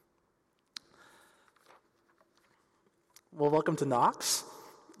Well, welcome to Knox.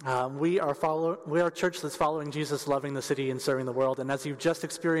 We are a church that's following Jesus, loving the city and serving the world. And as you've just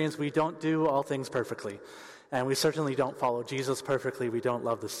experienced, we don't do all things perfectly. And we certainly don't follow Jesus perfectly. We don't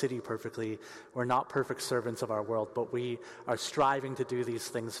love the city perfectly. We're not perfect servants of our world, but we are striving to do these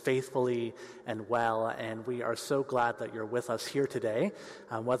things faithfully and well. And we are so glad that you're with us here today.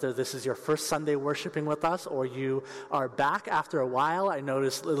 Whether this is your first Sunday worshiping with us or you are back after a while. I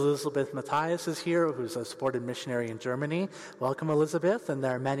noticed Elizabeth Matthias is here, who's a supported missionary in Germany. Welcome, Elizabeth. And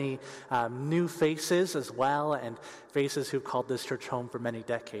there are many new faces as well, and faces who've called this church home for many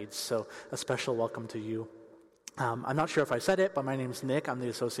decades. So a special welcome to you. I'm not sure if I said it, but my name's Nick. I'm the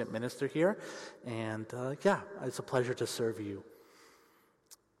associate minister here. And it's a pleasure to serve you.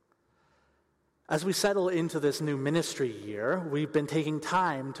 As we settle into this new ministry year, we've been taking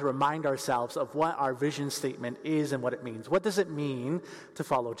time to remind ourselves of what our vision statement is and what it means. What does it mean to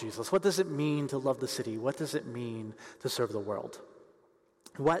follow Jesus? What does it mean to love the city? What does it mean to serve the world?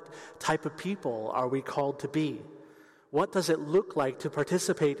 What type of people are we called to be? What does it look like to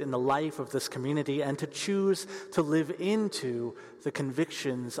participate in the life of this community and to choose to live into the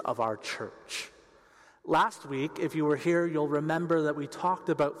convictions of our church? Last week, if you were here, you'll remember that we talked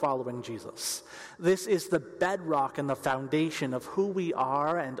about following Jesus. This is the bedrock and the foundation of who we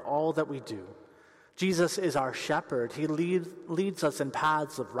are and all that we do. Jesus is our shepherd. He leads us in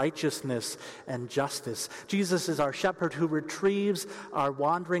paths of righteousness and justice. Jesus is our shepherd who retrieves our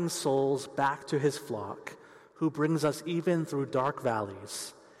wandering souls back to his flock, who brings us even through dark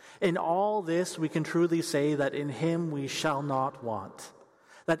valleys. In all this, we can truly say that in him we shall not want,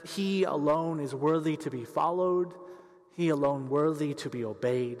 that he alone is worthy to be followed, he alone worthy to be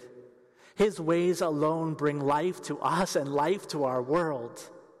obeyed. His ways alone bring life to us and life to our world.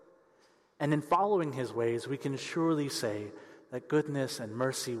 And in following his ways, we can surely say that goodness and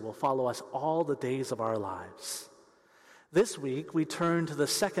mercy will follow us all the days of our lives. This week, we turn to the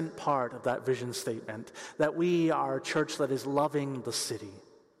second part of that vision statement, that we are a church that is loving the city.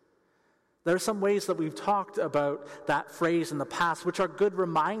 There are some ways that we've talked about that phrase in the past, which are good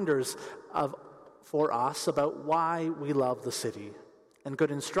reminders for us about why we love the city, and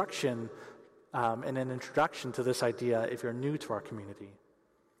good instruction and an introduction to this idea if you're new to our community.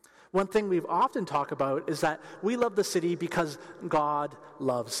 One thing we've often talked about is that we love the city because God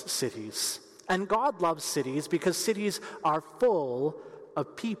loves cities. And God loves cities because cities are full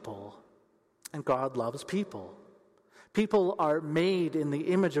of people, and God loves people. People are made in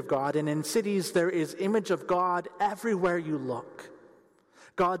the image of God, and in cities there is image of God everywhere you look.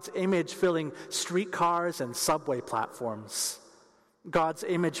 God's image filling streetcars and subway platforms. God's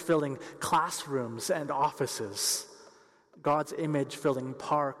image filling classrooms and offices. God's image filling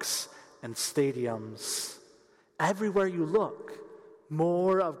parks and stadiums. Everywhere you look,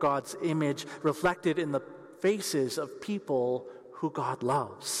 more of God's image reflected in the faces of people who God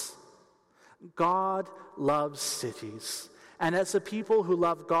loves. God loves cities. And as a people who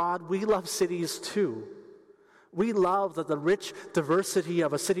love God, we love cities too. We love that the rich diversity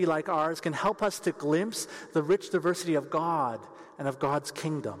of a city like ours can help us to glimpse the rich diversity of God and of God's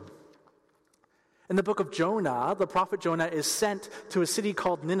kingdom. In the book of Jonah, the prophet Jonah is sent to a city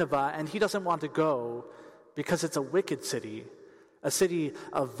called Nineveh, and he doesn't want to go because it's a wicked city. A city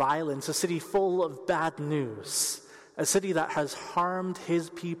of violence, a city full of bad news, a city that has harmed his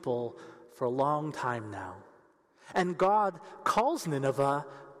people for a long time now. And God calls Nineveh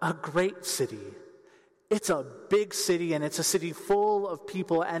a great city. It's a big city, and it's a city full of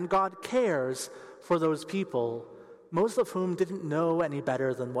people, and God cares for those people, most of whom didn't know any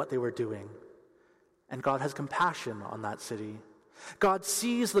better than what they were doing. And God has compassion on that city. God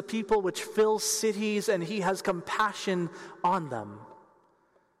sees the people which fill cities, and he has compassion on them.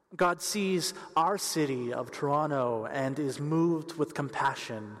 God sees our city of Toronto and is moved with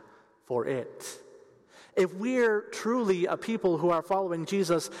compassion for it. If we're truly a people who are following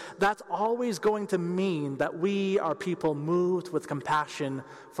Jesus, that's always going to mean that we are people moved with compassion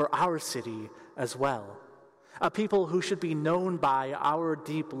for our city as well. A people who should be known by our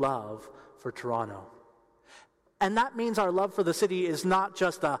deep love for Toronto. And that means our love for the city is not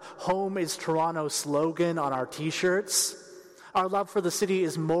just a "Home is Toronto" slogan on our t-shirts. Our love for the city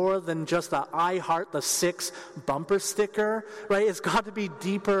is more than just a "I heart the Six" bumper sticker, right? It's got to be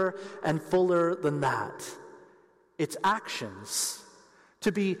deeper and fuller than that. It's actions.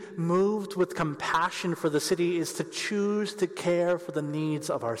 To be moved with compassion for the city is to choose to care for the needs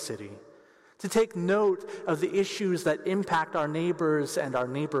of our city. To take note of the issues that impact our neighbors and our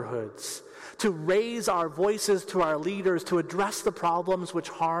neighborhoods. To raise our voices to our leaders, to address the problems which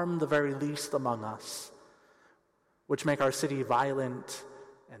harm the very least among us, which make our city violent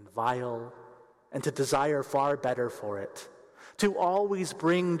and vile and to desire far better for it, to always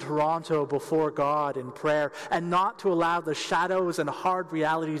bring Toronto before God in prayer, and not to allow the shadows and hard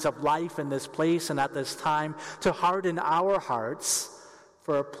realities of life in this place and at this time to harden our hearts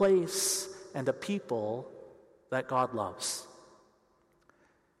for a place and a people that God loves.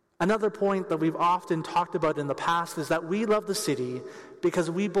 Another point that we've often talked about in the past is that we love the city because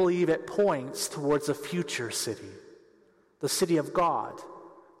we believe it points towards a future city, the city of God,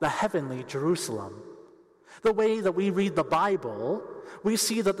 the heavenly Jerusalem. The way that we read the Bible, we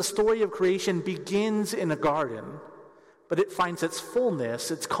see that the story of creation begins in a garden, but it finds its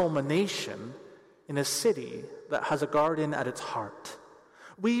fullness, its culmination, in a city that has a garden at its heart.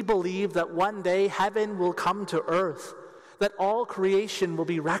 We believe that one day heaven will come to earth, that all creation will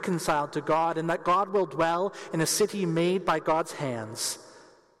be reconciled to God, and that God will dwell in a city made by God's hands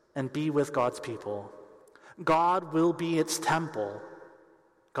and be with God's people. God will be its temple.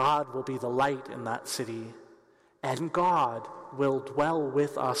 God will be the light in that city, and God will dwell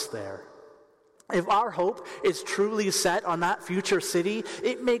with us there. If our hope is truly set on that future city,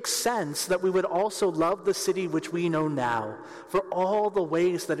 it makes sense that we would also love the city which we know now for all the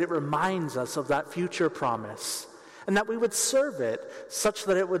ways that it reminds us of that future promise, and that we would serve it such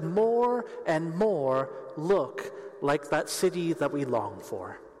that it would more and more look like that city that we long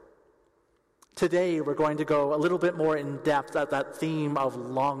for. Today, we're going to go a little bit more in depth at that theme of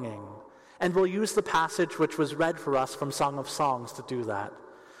longing, and we'll use the passage which was read for us from Song of Songs to do that.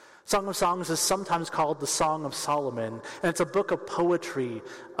 Song of Songs is sometimes called the Song of Solomon, and it's a book of poetry,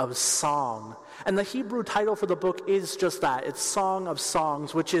 of song. And the Hebrew title for the book is just that. It's Song of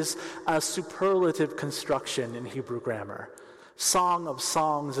Songs, which is a superlative construction in Hebrew grammar. Song of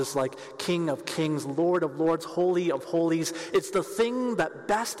Songs is like King of Kings, Lord of Lords, Holy of Holies. It's the thing that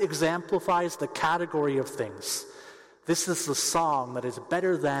best exemplifies the category of things. This is the song that is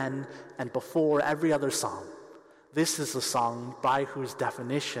better than and before every other song. This is the song by whose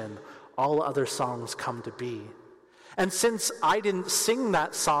definition all other songs come to be. And since I didn't sing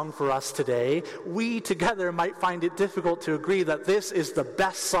that song for us today, we together might find it difficult to agree that this is the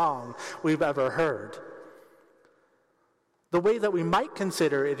best song we've ever heard. The way that we might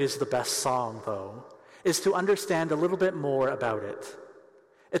consider it is the best song, though, is to understand a little bit more about it.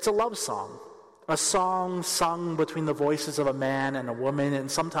 It's a love song, a song sung between the voices of a man and a woman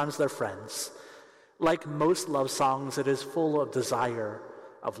and sometimes their friends. Like most love songs, it is full of desire,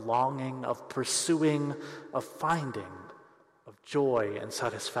 of longing, of pursuing, of finding, of joy and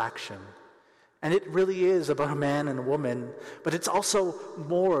satisfaction. And it really is about a man and a woman, but it's also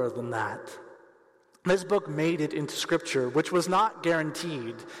more than that. This book made it into Scripture, which was not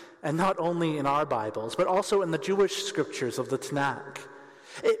guaranteed, and not only in our Bibles, but also in the Jewish scriptures of the Tanakh.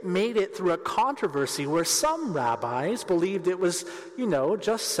 It made it through a controversy where some rabbis believed it was,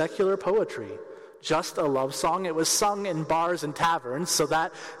 just secular poetry, just a love song. It was sung in bars and taverns, so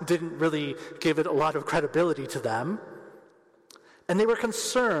that didn't really give it a lot of credibility to them. And they were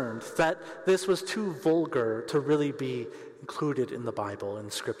concerned that this was too vulgar to really be included in the Bible, in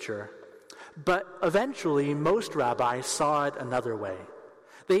Scripture. But eventually, most rabbis saw it another way.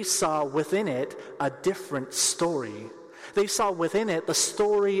 They saw within it a different story. They saw within it the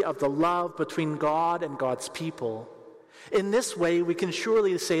story of the love between God and God's people. In this way, we can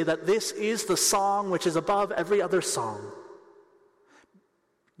surely say that this is the song which is above every other song.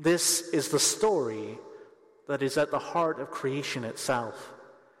 This is the story that is at the heart of creation itself.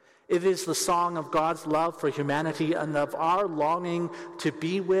 It is the song of God's love for humanity and of our longing to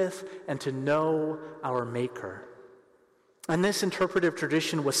be with and to know our Maker. And this interpretive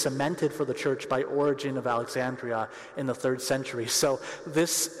tradition was cemented for the church by Origen of Alexandria in the 3rd century. So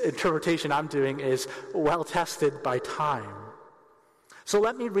this interpretation I'm doing is well tested by time. So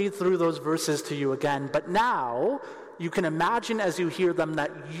let me read through those verses to you again. But now you can imagine as you hear them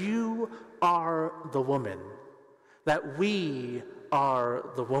that you are the woman, that we are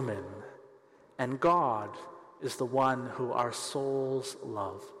the woman, and God is the one who our souls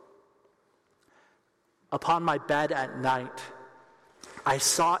love. Upon my bed at night, I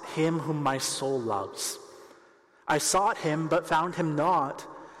sought him whom my soul loves. I sought him, but found him not.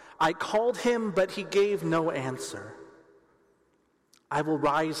 I called him, but he gave no answer. I will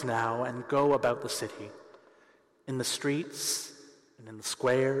rise now and go about the city. In the streets and in the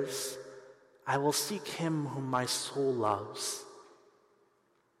squares, I will seek him whom my soul loves.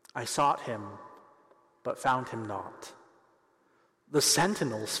 I sought him, but found him not. The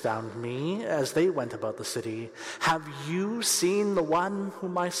sentinels found me as they went about the city. Have you seen the one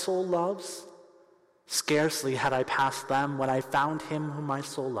whom my soul loves? Scarcely had I passed them when I found him whom my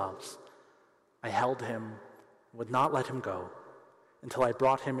soul loves. I held him, would not let him go, until I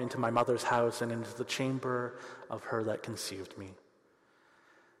brought him into my mother's house and into the chamber of her that conceived me.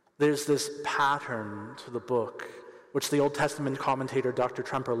 There's this pattern to the book, which the Old Testament commentator Dr.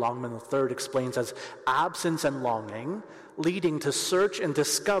 Tremper Longman III explains as absence and longing, leading to search and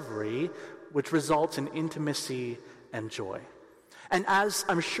discovery, which results in intimacy and joy. And as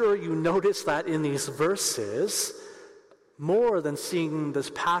I'm sure you notice that in these verses, more than seeing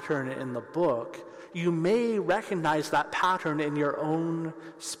this pattern in the book, you may recognize that pattern in your own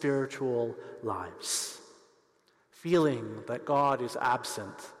spiritual lives. Feeling that God is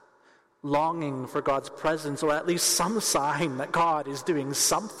absent, longing for God's presence, or at least some sign that God is doing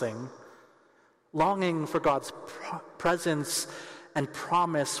something, longing for God's presence and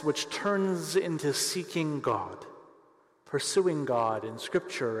promise, which turns into seeking God, pursuing God in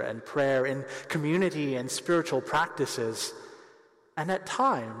Scripture and prayer, in community and spiritual practices, and at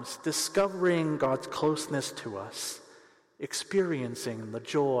times discovering God's closeness to us, experiencing the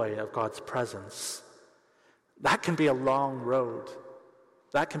joy of God's presence. That can be a long road.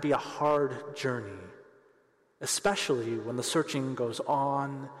 That can be a hard journey, especially when the searching goes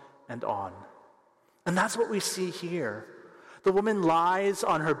on and on. And that's what we see here. The woman lies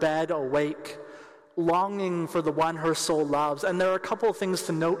on her bed awake, longing for the one her soul loves. And there are a couple of things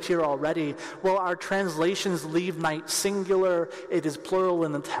to note here already. While our translations leave night singular, it is plural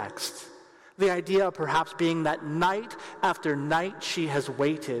in the text. The idea perhaps being that night after night she has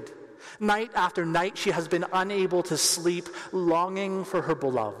waited. Night after night she has been unable to sleep, longing for her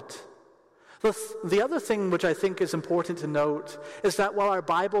beloved. The other thing which I think is important to note is that while our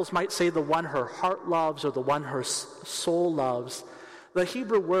Bibles might say the one her heart loves or the one her soul loves, the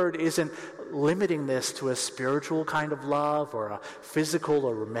Hebrew word isn't limiting this to a spiritual kind of love or a physical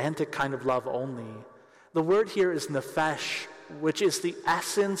or romantic kind of love only. The word here is nephesh, which is the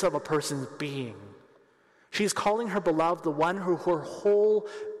essence of a person's being. She's calling her beloved the one who her whole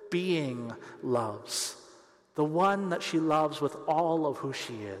being loves, the one that she loves with all of who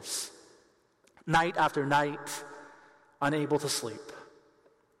she is. Night after night, unable to sleep.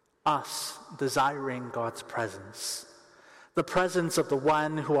 Us desiring God's presence. The presence of the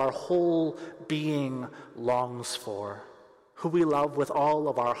one who our whole being longs for. Who we love with all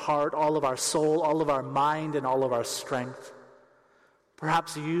of our heart, all of our soul, all of our mind, and all of our strength.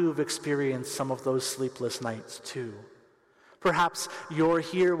 Perhaps you've experienced some of those sleepless nights too. Perhaps you're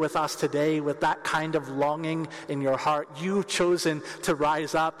here with us today with that kind of longing in your heart. You've chosen to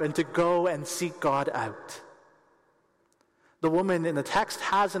rise up and to go and seek God out. The woman in the text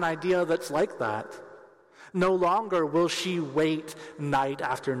has an idea that's like that. No longer will she wait night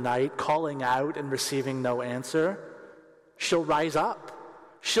after night, calling out and receiving no answer. She'll rise up.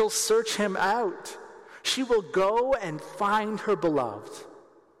 She'll search him out. She will go and find her beloved.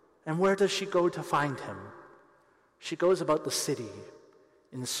 And where does she go to find him? She goes about the city,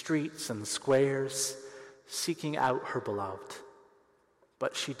 in streets and squares, seeking out her beloved.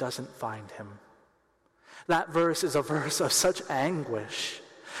 But she doesn't find him. That verse is a verse of such anguish.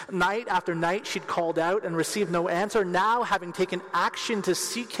 Night after night she'd called out and received no answer. Now, having taken action to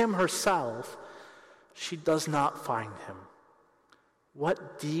seek him herself, she does not find him.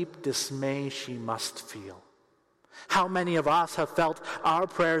 What deep dismay she must feel. How many of us have felt our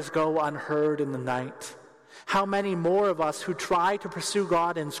prayers go unheard in the night? How many more of us who try to pursue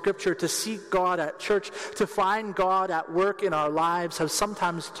God in Scripture, to seek God at church, to find God at work in our lives, have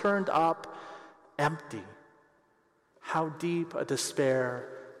sometimes turned up empty? How deep a despair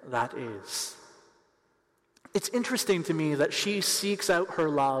that is. It's interesting to me that she seeks out her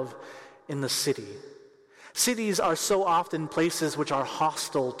love in the city. Cities are so often places which are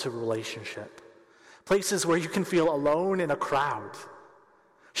hostile to relationship, places where you can feel alone in a crowd.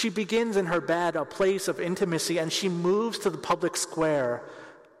 She begins in her bed, a place of intimacy, and she moves to the public square,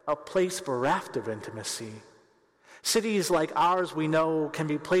 a place bereft of intimacy. Cities like ours, we know, can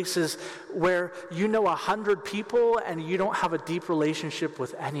be places where you know 100 people and you don't have a deep relationship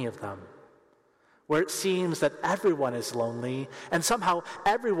with any of them. Where it seems that everyone is lonely and somehow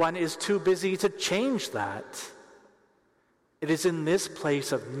everyone is too busy to change that. It is in this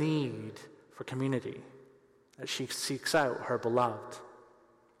place of need for community that she seeks out her beloved.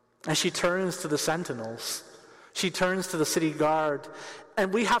 And she turns to the sentinels. She turns to the city guard.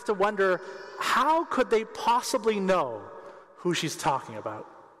 And we have to wonder, how could they possibly know who she's talking about?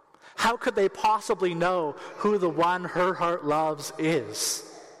 How could they possibly know who the one her heart loves is?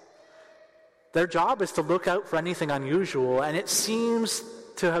 Their job is to look out for anything unusual, and it seems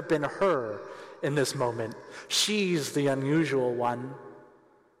to have been her in this moment. She's the unusual one.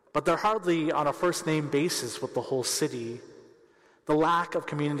 But they're hardly on a first-name basis with the whole city. The lack of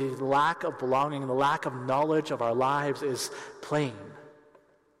community, the lack of belonging, the lack of knowledge of our lives is plain.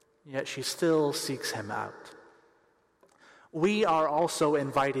 Yet she still seeks him out. We are also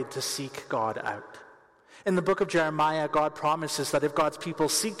invited to seek God out. In the book of Jeremiah, God promises that if God's people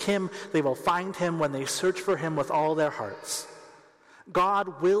seek him, they will find him when they search for him with all their hearts.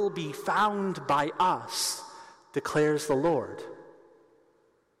 God will be found by us, declares the Lord.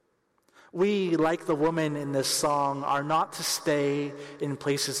 We, like the woman in this song, are not to stay in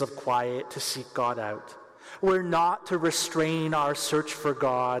places of quiet to seek God out. We're not to restrain our search for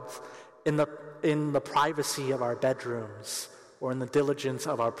God in the privacy of our bedrooms or in the diligence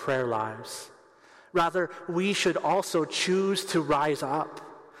of our prayer lives. Rather, we should also choose to rise up,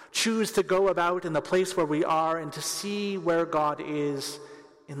 choose to go about in the place where we are and to see where God is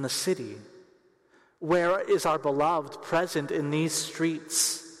in the city. Where is our beloved present in these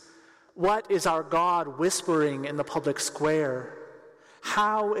streets? What is our God whispering in the public square?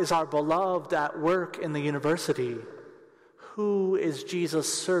 How is our beloved at work in the university? Who is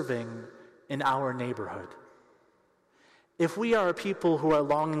Jesus serving in our neighborhood? If we are a people who are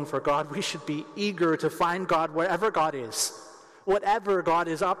longing for God, we should be eager to find God wherever God is, whatever God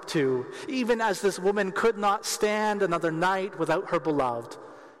is up to, even as this woman could not stand another night without her beloved,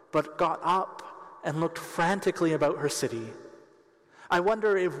 but got up and looked frantically about her city. I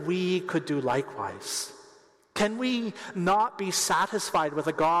wonder if we could do likewise. Can we not be satisfied with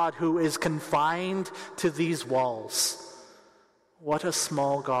a God who is confined to these walls? What a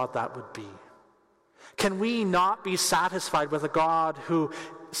small God that would be. Can we not be satisfied with a God who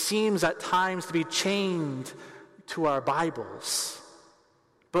seems at times to be chained to our Bibles?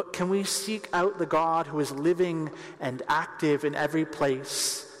 But can we seek out the God who is living and active in every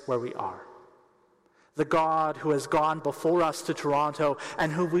place where we are? The God who has gone before us to Toronto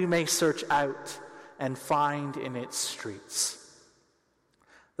and who we may search out and find in its streets.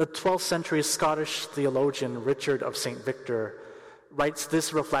 The 12th century Scottish theologian Richard of St. Victor writes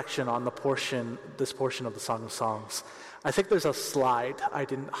this reflection on this portion of the Song of Songs. I think there's a slide. I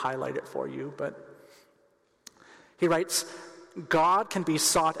didn't highlight it for you, but he writes, God can be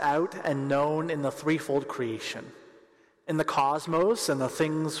sought out and known in the threefold creation, in the cosmos and the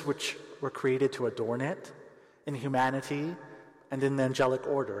things which were created to adorn it, in humanity and in the angelic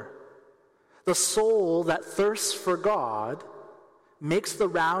order. The soul that thirsts for God makes the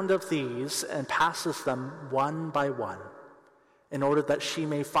round of these and passes them one by one, in order that she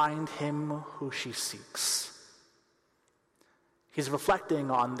may find him who she seeks. He's reflecting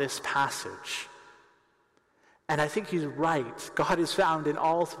on this passage. And I think he's right. God is found in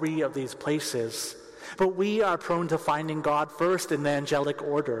all three of these places. But we are prone to finding God first in the angelic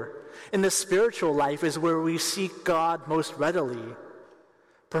order. In the spiritual life is where we seek God most readily.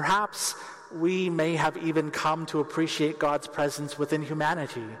 Perhaps we may have even come to appreciate God's presence within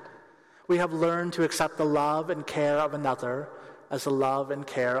humanity. We have learned to accept the love and care of another as the love and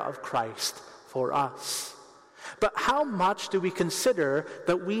care of Christ for us. But how much do we consider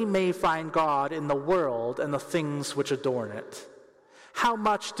that we may find God in the world and the things which adorn it? How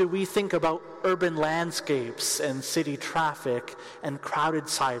much do we think about urban landscapes and city traffic and crowded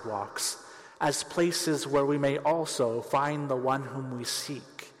sidewalks as places where we may also find the one whom we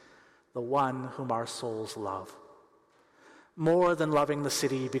seek, the one whom our souls love? More than loving the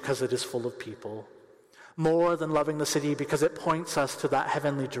city because it is full of people, more than loving the city because it points us to that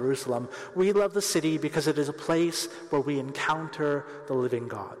heavenly Jerusalem, we love the city because it is a place where we encounter the living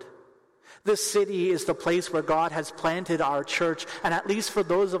God. This city is the place where God has planted our church, and at least for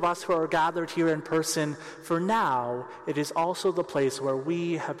those of us who are gathered here in person, for now, it is also the place where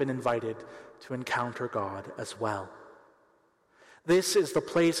we have been invited to encounter God as well. This is the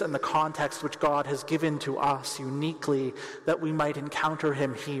place and the context which God has given to us uniquely that we might encounter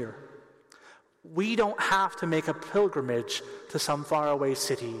him here. We don't have to make a pilgrimage to some faraway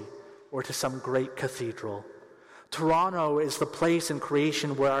city or to some great cathedral. Toronto is the place in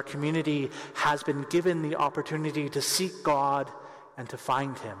creation where our community has been given the opportunity to seek God and to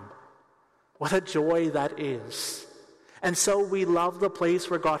find him. What a joy that is. And so we love the place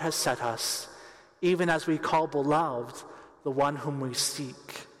where God has set us, even as we call beloved the one whom we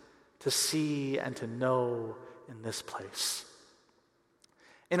seek to see and to know in this place.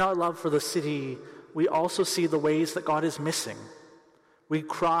 In our love for the city, we also see the ways that God is missing. We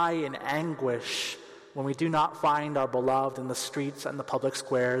cry in anguish when we do not find our beloved in the streets and the public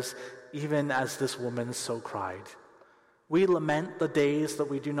squares, even as this woman so cried. We lament the days that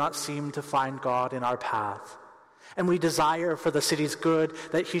we do not seem to find God in our path. And we desire for the city's good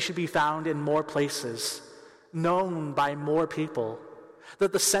that he should be found in more places, known by more people,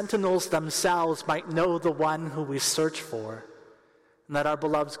 that the sentinels themselves might know the one who we search for. and that our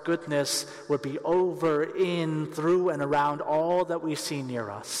beloved's goodness would be over, in, through, and around all that we see near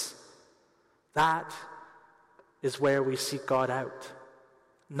us. That is where we seek God out,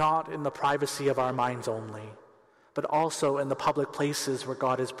 not in the privacy of our minds only, but also in the public places where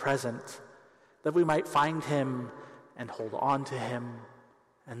God is present, that we might find him and hold on to him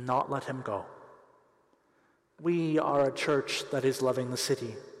and not let him go. We are a church that is loving the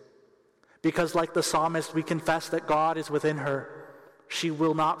city, because like the psalmist, we confess that God is within her. She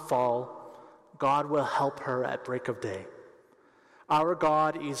will not fall. God will help her at break of day. Our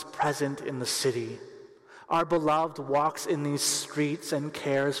God is present in the city. Our beloved walks in these streets and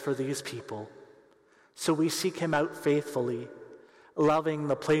cares for these people. So we seek him out faithfully, loving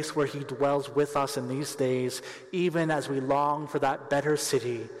the place where he dwells with us in these days, even as we long for that better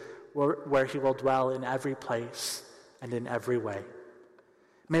city where he will dwell in every place and in every way.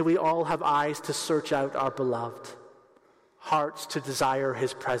 May we all have eyes to search out our beloved, hearts to desire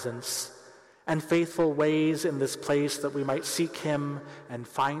his presence, and faithful ways in this place that we might seek him and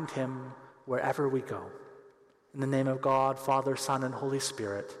find him wherever we go. In the name of God, Father, Son, and Holy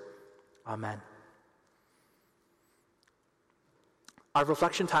Spirit. Amen. Our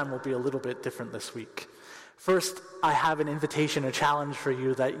reflection time will be a little bit different this week. First, I have an invitation, a challenge for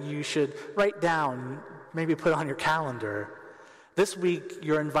you that you should write down, maybe put on your calendar. This week,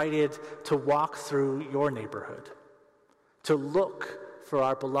 you're invited to walk through your neighborhood, to look for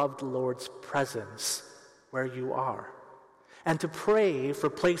our beloved Lord's presence where you are, and to pray for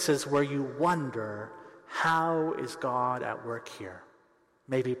places where you wonder, how is God at work here?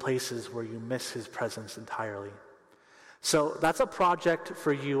 Maybe places where you miss his presence entirely. So that's a project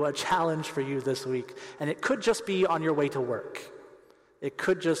for you, a challenge for you this week, and it could just be on your way to work. It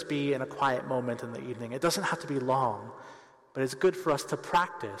could just be in a quiet moment in the evening. It doesn't have to be long, but it's good for us to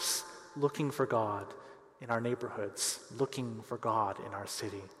practice looking for God in our neighborhoods, looking for God in our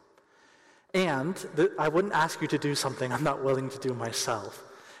city. And I wouldn't ask you to do something I'm not willing to do myself.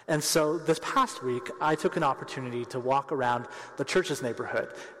 And so this past week, I took an opportunity to walk around the church's neighborhood,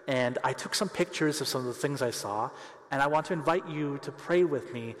 and I took some pictures of some of the things I saw, and I want to invite you to pray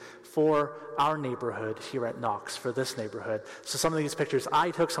with me for our neighborhood here at Knox, for this neighborhood. So some of these pictures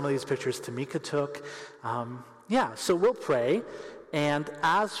I took, some of these pictures Tamika took. So we'll pray, and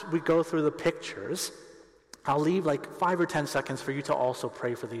as we go through the pictures, I'll leave like 5 or 10 seconds for you to also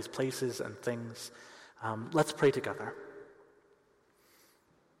pray for these places and things. Let's pray together.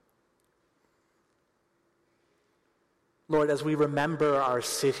 Lord, as we remember our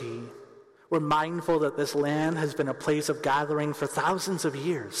city, we're mindful that this land has been a place of gathering for thousands of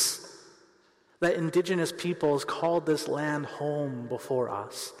years, that indigenous peoples called this land home before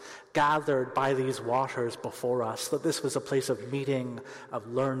us, gathered by these waters before us, that this was a place of meeting, of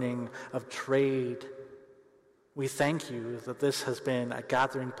learning, of trade. We thank you that this has been a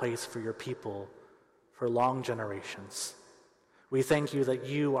gathering place for your people for long generations. We thank you that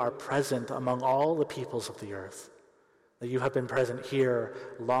you are present among all the peoples of the earth, that you have been present here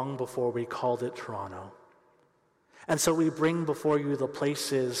long before we called it Toronto. And so we bring before you the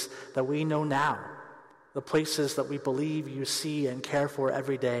places that we know now, the places that we believe you see and care for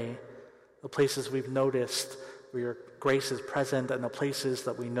every day, the places we've noticed where your grace is present, and the places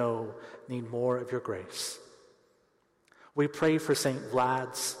that we know need more of your grace. We pray for St.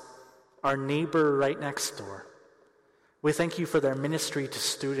 Vlad's, our neighbor right next door. We thank you for their ministry to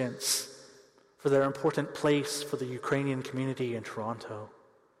students, for their important place for the Ukrainian community in Toronto.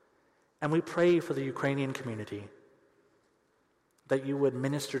 And we pray for the Ukrainian community, that you would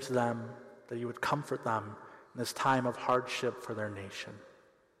minister to them, that you would comfort them in this time of hardship for their nation.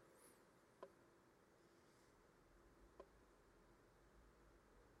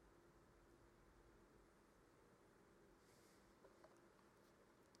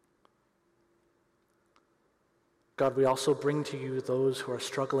 God, we also bring to you those who are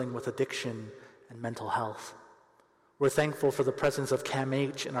struggling with addiction and mental health. We're thankful for the presence of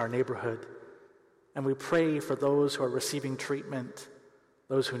CAMH in our neighborhood, and we pray for those who are receiving treatment,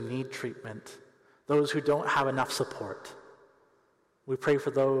 those who need treatment, those who don't have enough support. We pray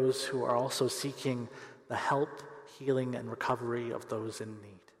for those who are also seeking the help, healing, and recovery of those in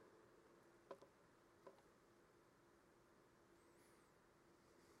need.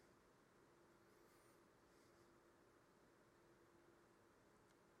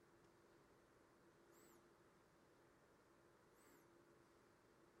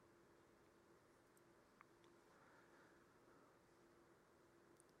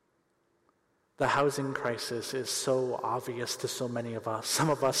 The housing crisis is so obvious to so many of us,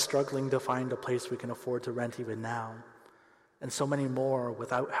 some of us struggling to find a place we can afford to rent even now, and so many more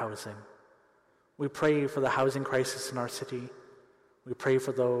without housing. We pray for the housing crisis in our city. We pray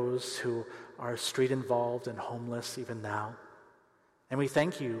for those who are street involved and homeless even now. And we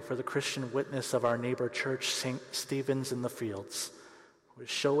thank you for the Christian witness of our neighbor church, St. Stephen's in the Fields, who is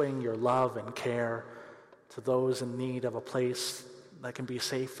showing your love and care to those in need of a place that can be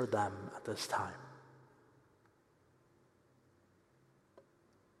safe for them at this time.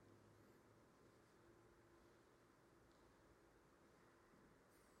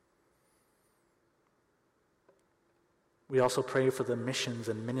 We also pray for the missions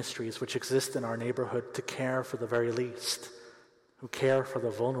and ministries which exist in our neighborhood to care for the very least, who care for the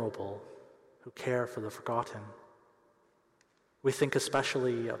vulnerable, who care for the forgotten. We think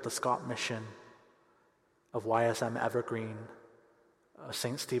especially of the Scott Mission, of YSM Evergreen, of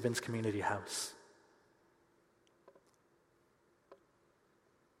St. Stephen's Community House.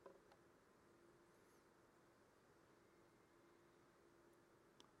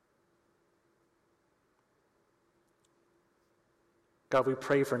 God, we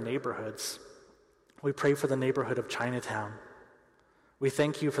pray for neighborhoods. We pray for the neighborhood of Chinatown. We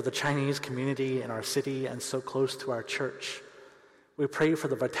thank you for the Chinese community in our city and so close to our church. We pray for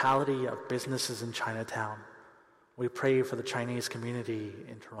the vitality of businesses in Chinatown. We pray for the Chinese community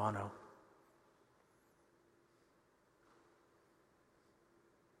in Toronto.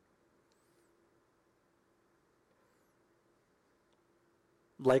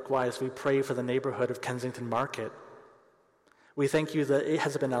 Likewise, we pray for the neighborhood of Kensington Market. We thank you that it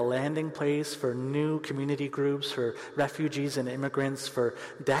has been a landing place for new community groups, for refugees and immigrants for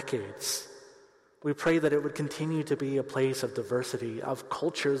decades. We pray that it would continue to be a place of diversity, of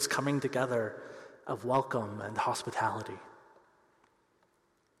cultures coming together, of welcome and hospitality.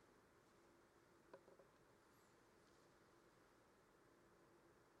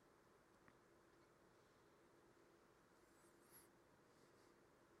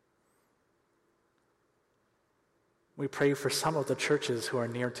 We pray for some of the churches who are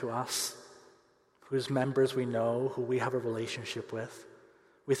near to us, whose members we know, who we have a relationship with.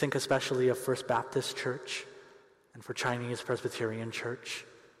 We think especially of First Baptist Church and for Chinese Presbyterian Church.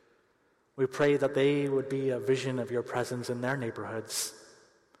 We pray that they would be a vision of your presence in their neighborhoods,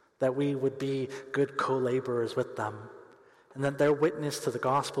 that we would be good co-laborers with them, and that their witness to the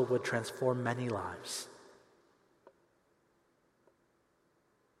gospel would transform many lives.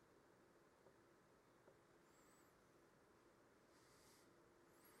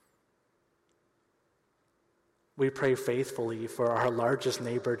 We pray faithfully for our largest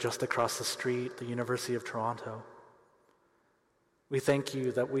neighbor just across the street, the University of Toronto. We thank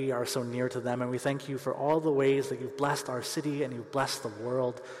you that we are so near to them, and we thank you for all the ways that you've blessed our city and you've blessed the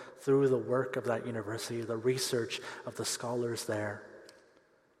world through the work of that university, the research of the scholars there.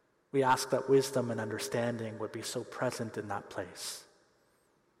 We ask that wisdom and understanding would be so present in that place.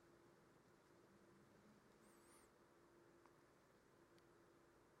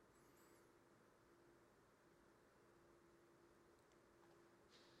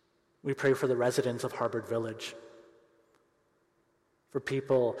 We pray for the residents of Harvard Village, for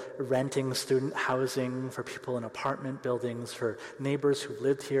people renting student housing, for people in apartment buildings, for neighbors who've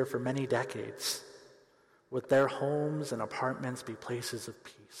lived here for many decades. Would their homes and apartments be places of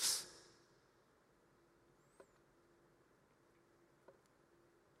peace?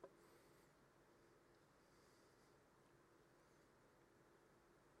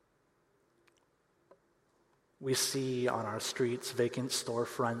 We see on our streets vacant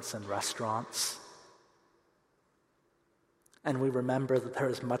storefronts and restaurants. And we remember that there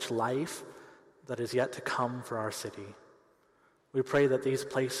is much life that is yet to come for our city. We pray that these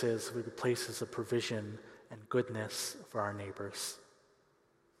places will be places of provision and goodness for our neighbors.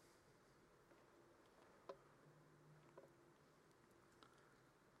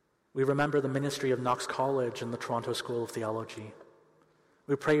 We remember the ministry of Knox College and the Toronto School of Theology.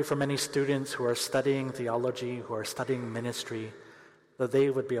 We pray for many students who are studying theology, who are studying ministry, that they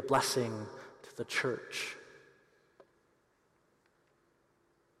would be a blessing to the church.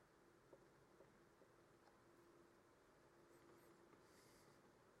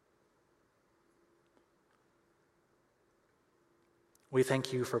 We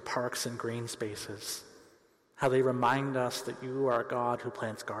thank you for parks and green spaces, how they remind us that you are a God who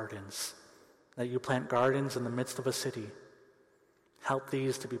plants gardens, that you plant gardens in the midst of a city. Help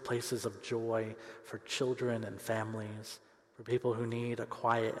these to be places of joy for children and families, for people who need a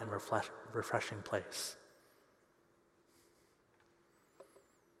quiet and refreshing place.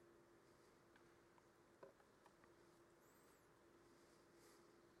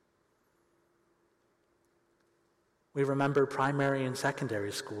 We remember primary and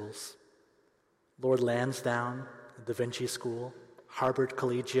secondary schools, Lord Lansdowne, the Da Vinci School, Harvard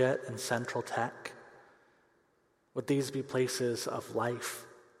Collegiate and Central Tech. Would these be places of life,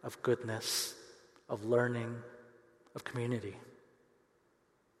 of goodness, of learning, of community?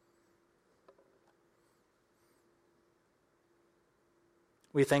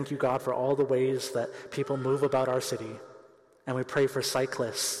 We thank you, God, for all the ways that people move about our city, and we pray for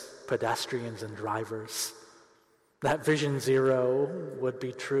cyclists, pedestrians, and drivers, that Vision Zero would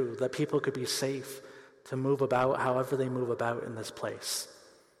be true, that people could be safe to move about however they move about in this place,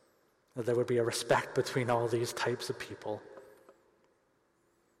 that there would be a respect between all these types of people,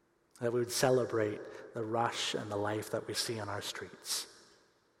 that we would celebrate the rush and the life that we see on our streets.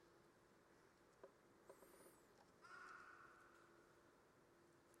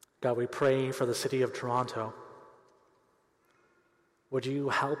 God, we pray for the city of Toronto. Would you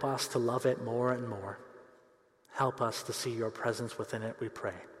help us to love it more and more? Help us to see your presence within it, we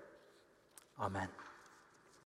pray. Amen.